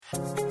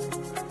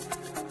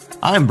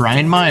I'm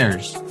Brian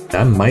Myers.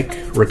 I'm Mike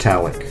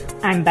Ritalik.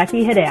 I'm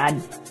Becky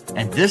Haddad.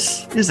 And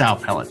this is Owl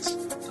Pellets,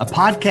 a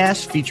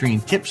podcast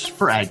featuring tips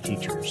for ag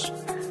teachers.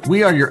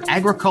 We are your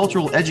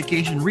agricultural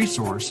education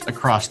resource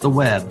across the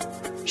web,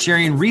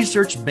 sharing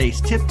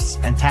research-based tips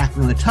and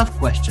tackling the tough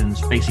questions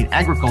facing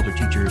agriculture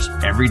teachers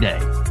every day.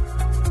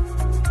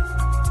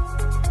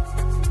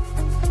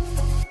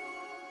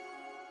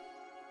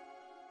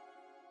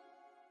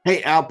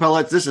 Hey, Owl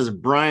Pellets, this is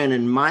Brian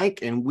and Mike,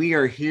 and we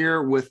are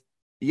here with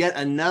yet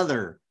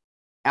another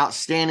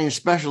outstanding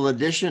special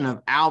edition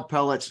of Owl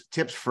Pellets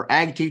Tips for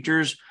Ag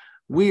Teachers.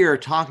 We are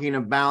talking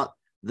about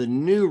the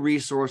new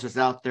resource that's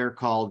out there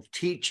called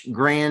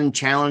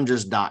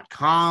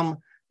teachgrandchallenges.com.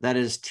 That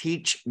is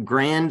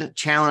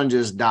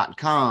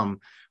teachgrandchallenges.com,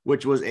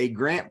 which was a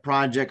grant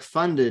project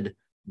funded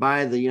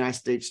by the United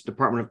States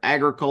Department of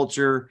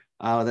Agriculture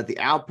that the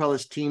Owl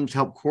Pellets teams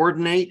helped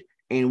coordinate.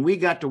 And we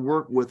got to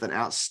work with an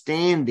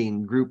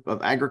outstanding group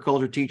of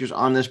agriculture teachers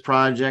on this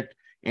project.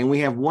 And we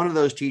have one of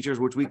those teachers,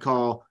 which we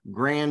call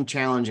Grand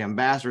Challenge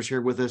Ambassadors,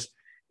 here with us.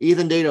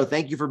 Ethan Dato,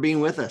 thank you for being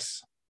with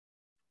us.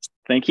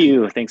 Thank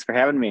you. Thanks for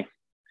having me.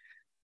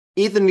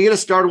 Ethan, to get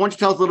us started, why don't you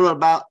tell us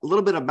a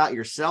little bit about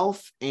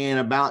yourself and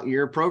about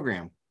your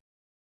program?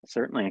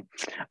 Certainly.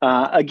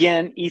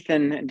 Again,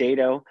 Ethan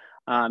Dato.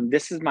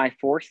 This is my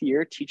fourth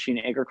year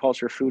teaching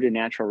agriculture, food, and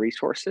natural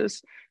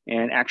resources,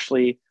 and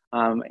actually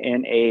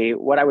in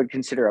what I would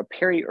consider a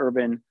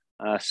peri-urban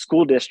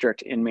school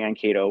district in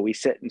Mankato. We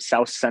sit in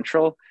South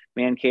Central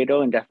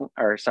Mankato and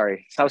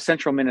South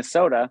Central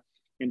Minnesota,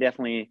 and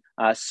definitely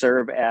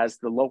serve as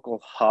the local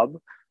hub.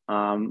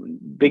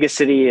 Biggest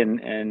city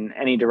in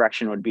any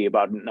direction would be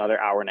about another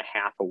hour and a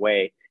half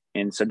away.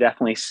 And so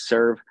definitely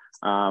serve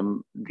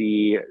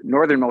the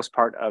northernmost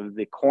part of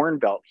the Corn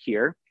Belt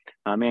here.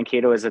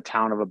 Mankato is a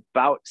town of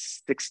about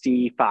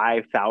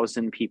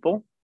 65,000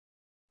 people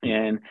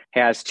and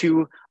has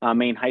two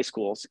main high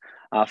schools.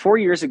 4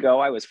 years ago,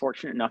 I was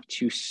fortunate enough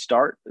to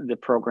start the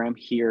program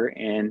here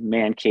in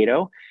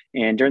Mankato.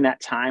 And during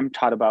that time,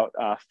 taught about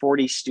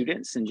 40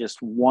 students in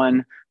just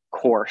one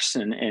course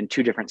in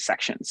two different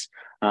sections.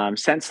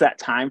 Since that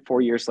time, 4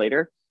 years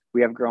later,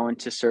 we have grown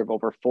to serve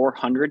over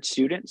 400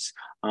 students,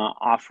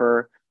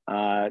 offer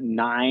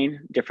 9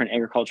 different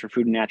agriculture,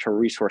 food, and natural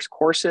resource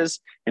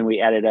courses, and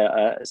we added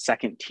a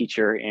second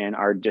teacher in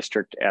our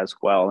district as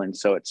well. And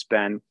so it's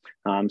been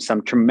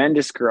some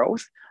tremendous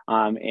growth,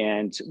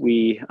 and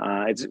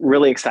it's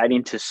really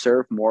exciting to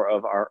serve more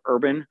of our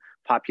urban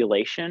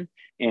population.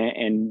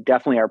 And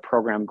definitely our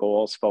program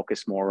goals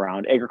focus more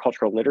around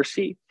agricultural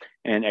literacy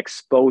and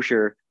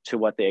exposure to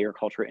what the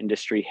agriculture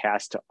industry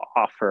has to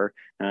offer,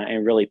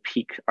 and really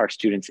pique our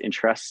students'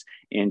 interests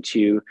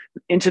into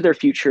their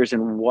futures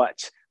and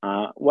what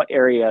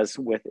areas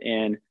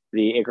within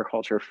the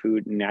agriculture,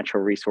 food, and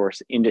natural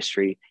resource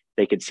industry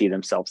they could see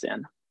themselves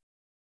in.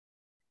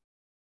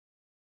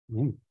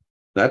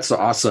 That's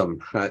awesome.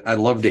 I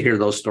love to hear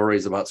those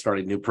stories about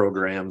starting new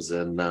programs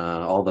and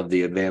all of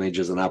the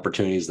advantages and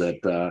opportunities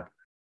that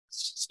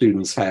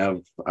students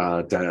have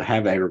to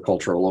have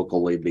agriculture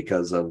locally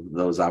because of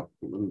those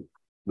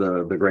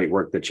the great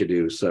work that you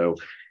do. So,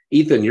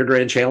 Ethan, your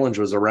grand challenge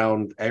was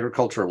around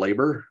agricultural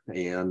labor,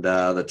 and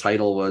the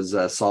title was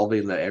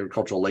Solving the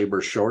Agricultural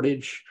Labor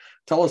Shortage.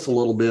 Tell us a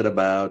little bit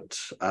about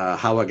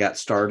how it got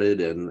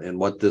started and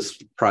what this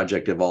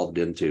project evolved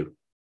into.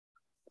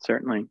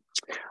 Certainly.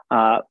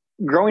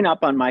 Growing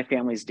up on my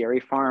family's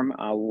dairy farm,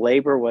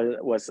 labor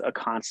was a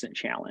constant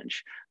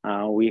challenge.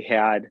 We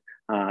have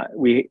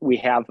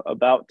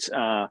about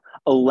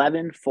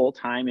 11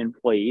 full-time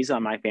employees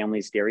on my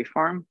family's dairy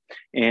farm,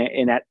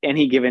 and at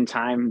any given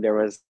time there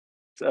was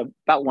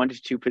about 1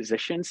 to 2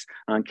 positions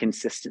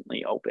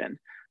consistently open.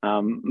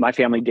 My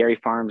family dairy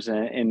farms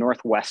in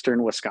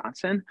northwestern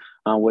Wisconsin,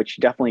 which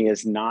definitely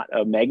is not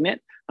a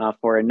magnet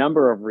for a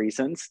number of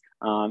reasons,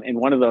 and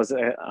one of those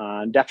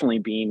definitely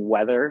being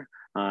weather.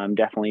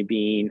 Definitely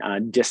being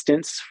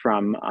distance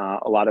from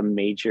a lot of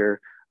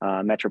major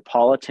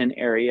metropolitan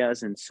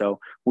areas. And so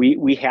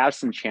we have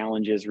some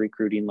challenges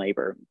recruiting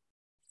labor.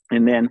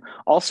 And then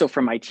also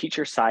from my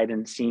teacher side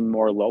and seeing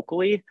more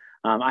locally,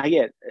 I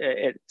get,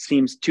 it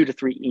seems 2 to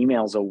 3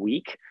 emails a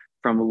week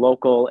from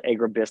local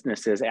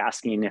agribusinesses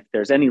asking if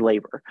there's any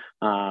labor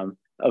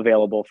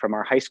available from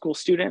our high school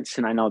students.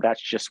 And I know that's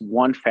just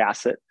one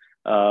facet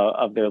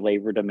of their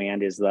labor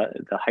demand is the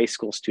high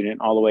school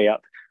student all the way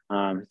up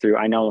through.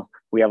 I know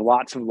we have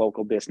lots of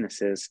local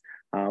businesses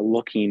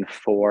looking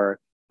for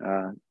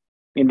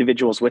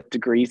individuals with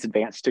degrees,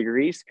 advanced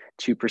degrees,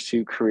 to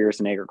pursue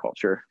careers in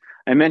agriculture.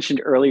 I mentioned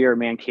earlier,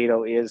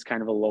 Mankato is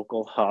kind of a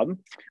local hub.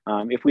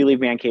 If we leave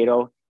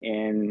Mankato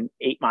in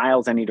 8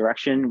 miles any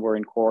direction, we're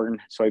in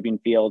corn,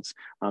 soybean fields,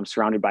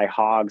 surrounded by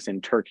hogs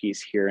and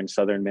turkeys here in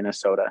southern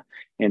Minnesota.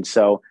 And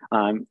so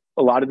a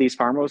lot of these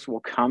farmers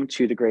will come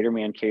to the greater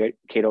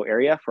Mankato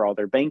area for all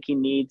their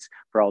banking needs,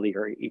 for all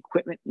their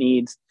equipment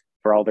needs,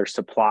 for all their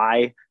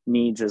supply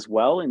needs as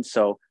well. And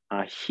so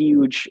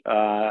huge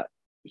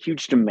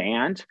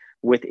demand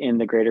within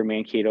the greater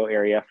Mankato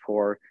area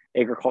for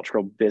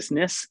agricultural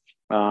business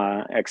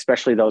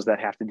especially those that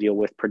have to deal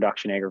with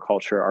production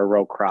agriculture, our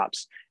row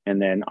crops,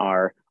 and then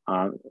our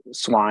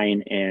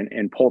swine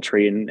and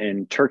poultry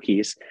and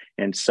turkeys.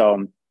 And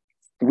so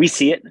we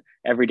see it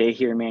every day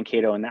here in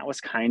Mankato. And that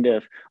was kind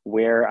of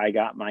where I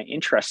got my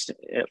interest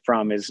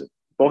from, is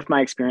both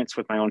my experience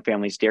with my own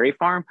family's dairy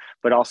farm,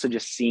 but also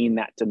just seeing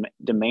that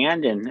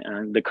demand.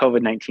 And the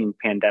COVID-19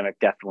 pandemic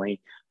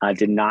definitely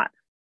did not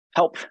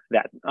help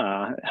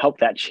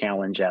that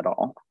challenge at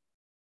all.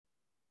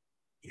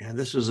 Yeah,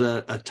 this was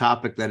a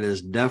topic that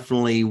is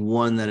definitely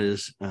one that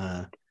is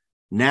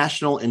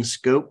national in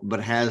scope,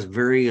 but has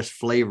various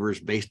flavors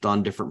based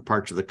on different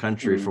parts of the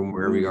country from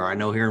where we are. I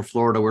know here in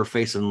Florida, we're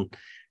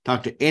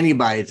talk to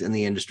anybody that's in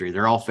the industry,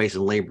 they're all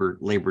facing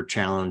labor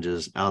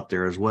challenges out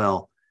there as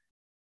well.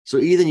 So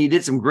Ethan, you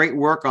did some great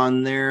work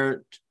on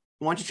there.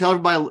 Why don't you tell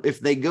everybody, if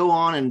they go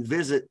on and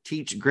visit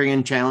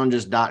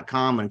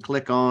teachgrandchallenges.com and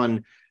click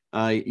on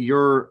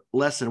your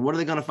lesson, what are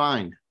they going to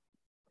find?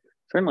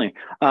 Certainly.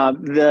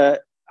 I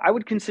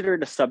would consider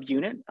it a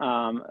subunit.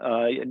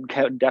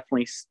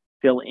 Definitely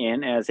fill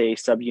in as a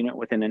subunit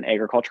within an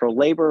agricultural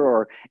labor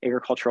or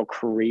agricultural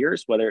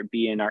careers, whether it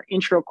be in our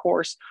intro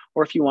course,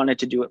 or if you wanted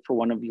to do it for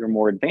one of your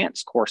more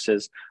advanced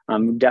courses,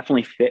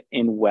 definitely fit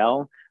in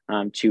well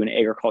to an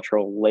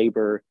agricultural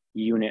labor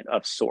unit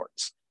of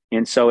sorts.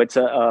 And so it's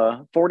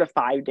a 4 to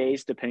 5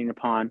 days, depending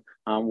upon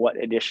what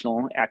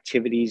additional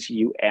activities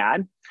you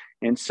add.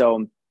 And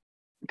so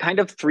kind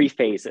of 3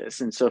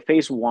 phases. And so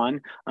phase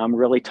 1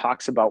 really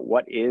talks about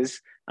what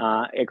is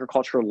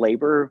agricultural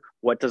labor,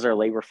 what does our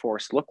labor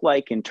force look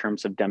like in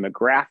terms of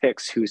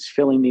demographics, who's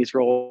filling these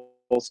roles,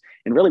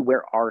 and really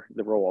where are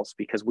the roles?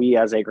 Because we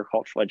as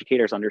agricultural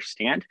educators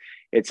understand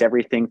it's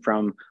everything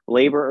from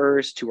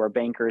laborers to our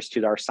bankers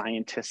to our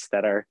scientists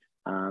that are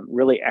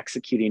really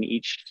executing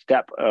each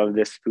step of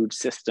this food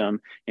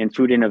system and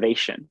food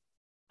innovation.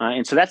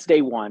 And so that's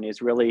day 1,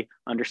 is really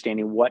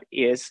understanding what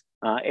is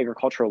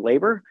agricultural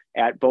labor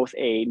at both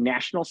a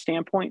national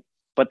standpoint,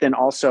 but then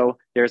also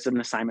there's an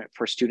assignment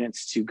for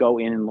students to go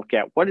in and look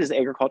at what is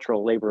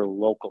agricultural labor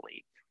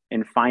locally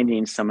and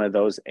finding some of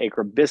those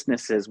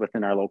agribusinesses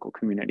within our local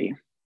community.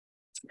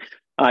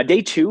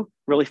 Day 2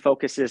 really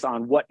focuses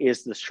on what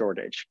is the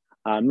shortage.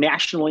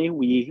 Nationally,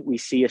 we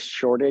see a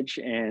shortage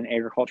in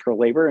agricultural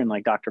labor, and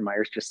like Dr.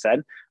 Myers just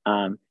said,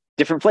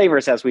 different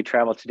flavors as we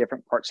travel to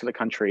different parts of the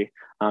country.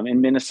 In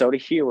Minnesota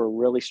here, we're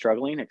really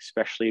struggling,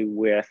 especially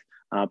with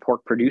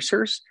pork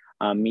producers.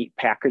 Meat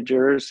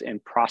packagers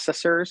and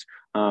processors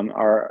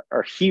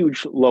are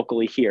huge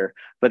locally here,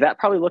 but that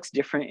probably looks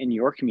different in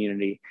your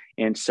community.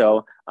 And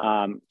so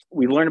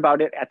we learn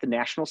about it at the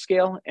national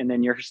scale, and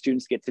then your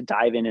students get to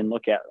dive in and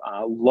look at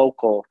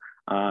local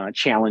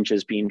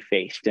challenges being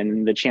faced.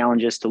 And the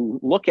challenge is to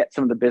look at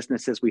some of the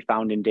businesses we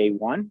found in day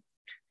 1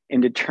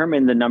 and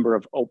determine the number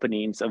of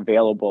openings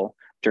available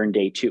during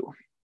day 2.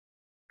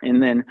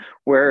 And then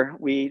where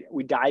we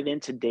dive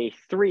into day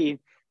 3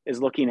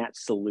 is looking at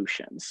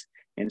solutions.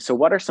 And so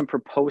what are some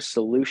proposed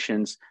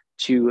solutions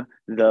to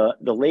the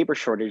labor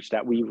shortage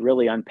that we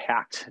really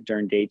unpacked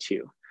during day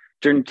 2?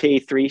 During day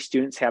 3,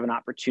 students have an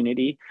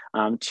opportunity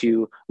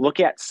to look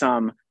at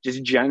some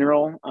just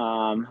general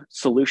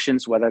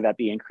solutions, whether that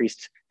be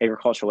increased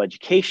agricultural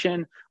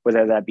education,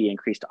 whether that be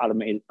increased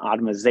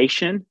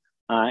automation.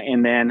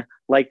 And then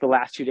like the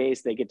last 2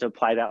 days, they get to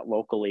apply that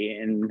locally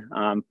and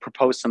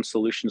propose some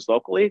solutions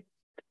locally.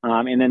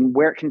 And then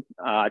where it can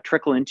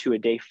trickle into a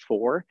day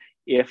 4,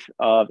 if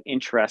of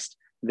interest,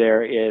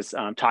 there is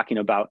talking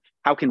about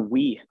how can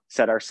we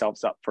set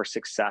ourselves up for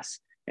success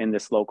in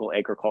this local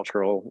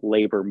agricultural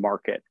labor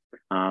market,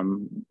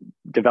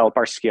 develop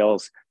our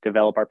skills,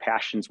 develop our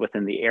passions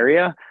within the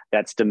area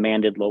that's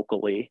demanded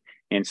locally.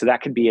 And so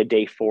that could be a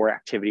day 4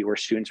 activity where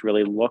students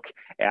really look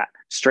at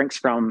strengths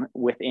from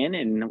within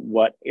and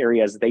what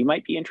areas they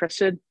might be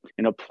interested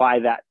and apply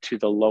that to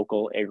the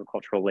local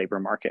agricultural labor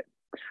market.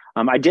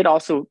 I did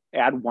also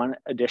add one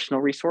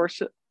additional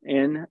resource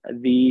in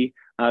the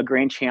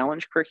Grand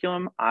Challenge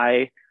curriculum.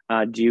 I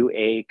do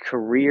a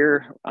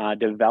career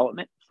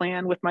development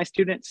plan with my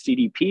students,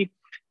 CDP.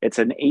 It's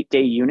an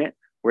 8-day unit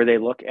where they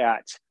look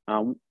at,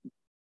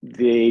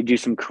 they do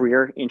some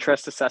career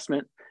interest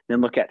assessment,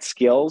 then look at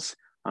skills,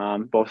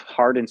 both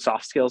hard and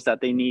soft skills that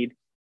they need,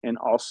 and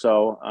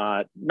also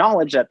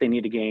knowledge that they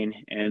need to gain,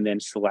 and then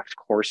select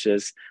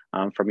courses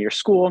from your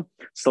school,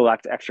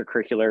 select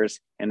extracurriculars,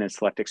 and then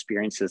select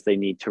experiences they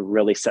need to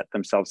really set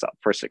themselves up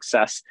for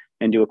success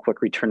and do a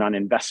quick return on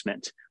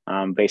investment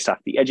based off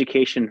the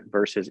education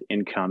versus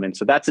income. And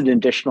so that's an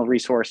additional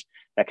resource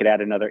that could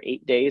add another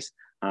 8 days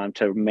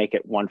to make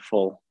it one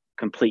full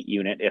complete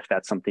unit if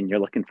that's something you're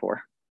looking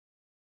for.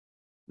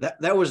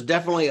 That was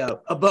definitely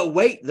but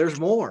wait, there's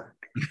more.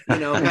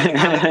 Kind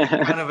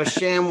of a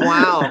sham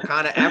wow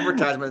kind of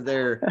advertisement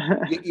there.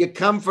 You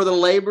come for the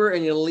labor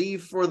and you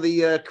leave for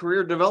the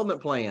career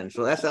development plan.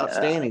 So that's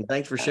outstanding.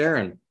 Thanks for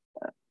sharing.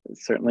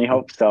 Certainly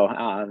hope so.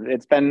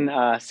 It's been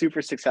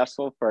super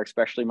successful for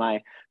especially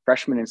my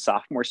freshman and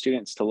sophomore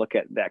students to look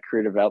at that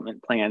career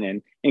development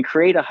plan and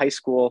create a high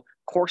school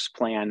course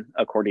plan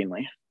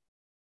accordingly.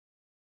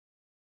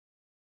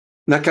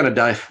 That kind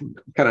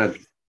of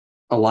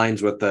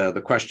aligns with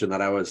the question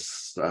that I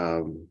was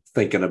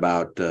thinking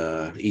about,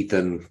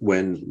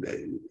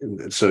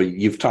 Ethan. So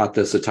you've taught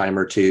this a time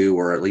or two,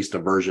 or at least a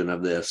version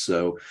of this.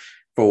 So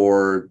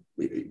for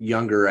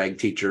younger ag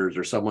teachers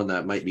or someone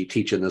that might be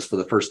teaching this for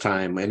the first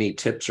time, any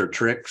tips or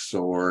tricks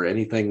or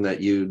anything that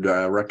you'd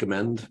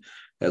recommend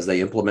as they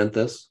implement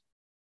this?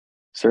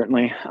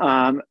 Certainly.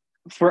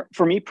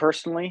 For me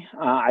personally,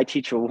 I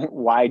teach a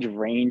wide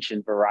range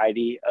and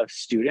variety of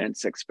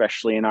students,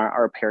 especially in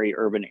our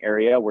peri-urban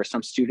area, where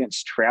some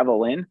students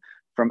travel in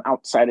from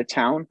outside of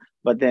town,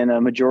 but then a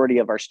majority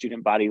of our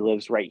student body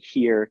lives right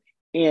here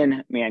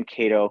in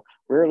Mankato,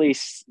 rarely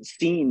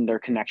seeing their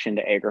connection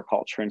to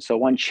agriculture. And so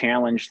one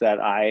challenge that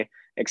I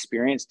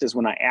experienced is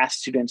when I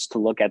asked students to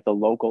look at the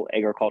local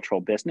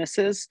agricultural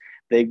businesses,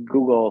 they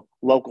Google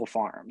local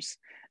farms,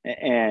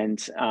 and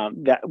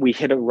that we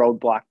hit a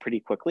roadblock pretty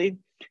quickly.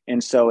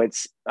 And so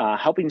it's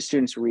helping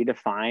students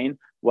redefine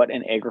what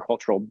an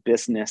agricultural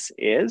business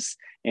is,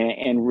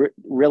 and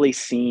really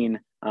seeing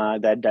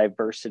that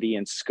diversity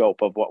and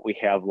scope of what we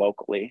have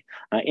locally.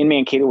 In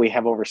Mankato, we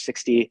have over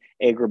 60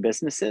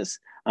 agribusinesses.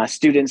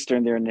 Students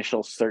during their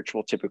initial search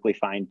will typically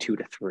find 2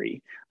 to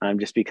 3,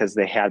 just because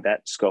they have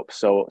that scope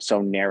so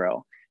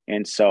narrow.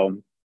 And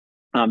so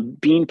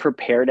being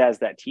prepared as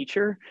that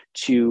teacher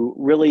to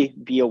really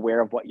be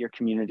aware of what your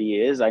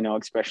community is. I know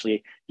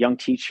especially young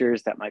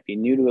teachers that might be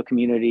new to a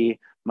community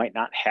might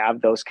not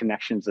have those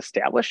connections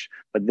established,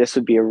 but this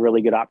would be a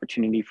really good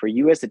opportunity for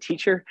you as a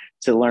teacher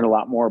to learn a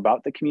lot more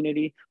about the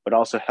community, but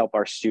also help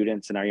our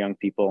students and our young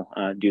people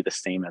do the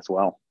same as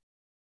well.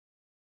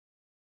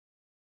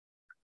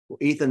 Well,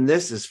 Ethan,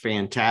 this is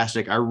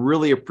fantastic. I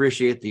really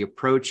appreciate the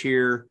approach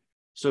here.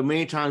 So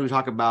many times we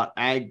talk about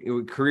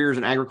careers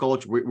in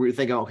agriculture. We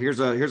think, oh,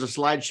 here's a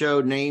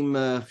slideshow, name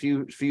a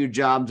few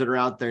jobs that are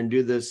out there and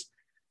do this.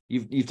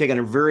 You've taken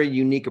a very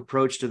unique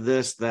approach to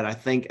this that I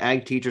think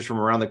ag teachers from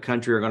around the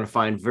country are going to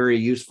find very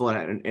useful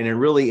and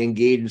really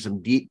engage in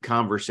some deep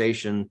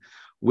conversation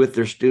with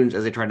their students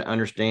as they try to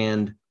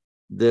understand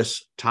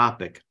this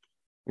topic.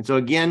 And so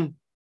again,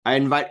 I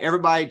invite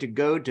everybody to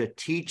go to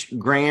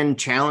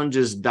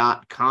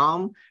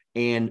teachgrandchallenges.com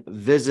and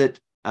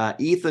visit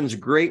Ethan's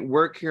great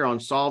work here on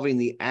solving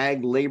the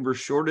ag labor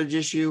shortage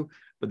issue,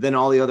 but then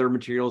all the other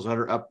materials that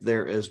are up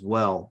there as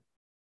well.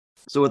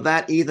 So with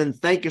that, Ethan,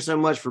 thank you so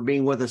much for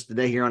being with us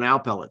today here on Owl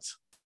Pellets.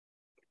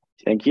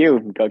 Thank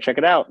you. Go check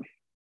it out.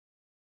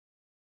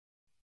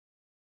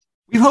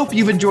 We hope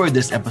you've enjoyed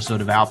this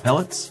episode of Owl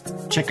Pellets.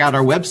 Check out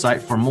our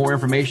website for more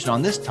information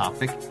on this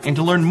topic and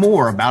to learn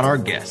more about our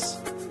guests.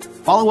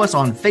 Follow us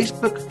on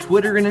Facebook,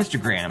 Twitter, and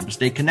Instagram to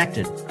stay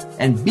connected.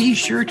 And be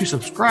sure to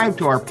subscribe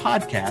to our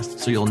podcast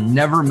so you'll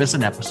never miss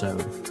an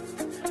episode.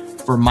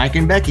 For Mike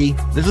and Becky,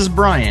 this is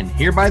Brian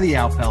here by the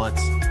Owl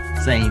Pellets,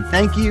 saying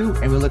thank you,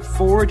 and we look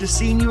forward to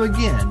seeing you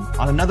again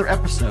on another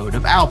episode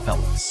of Owl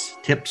Pellets,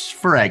 Tips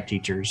for Ag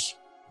Teachers.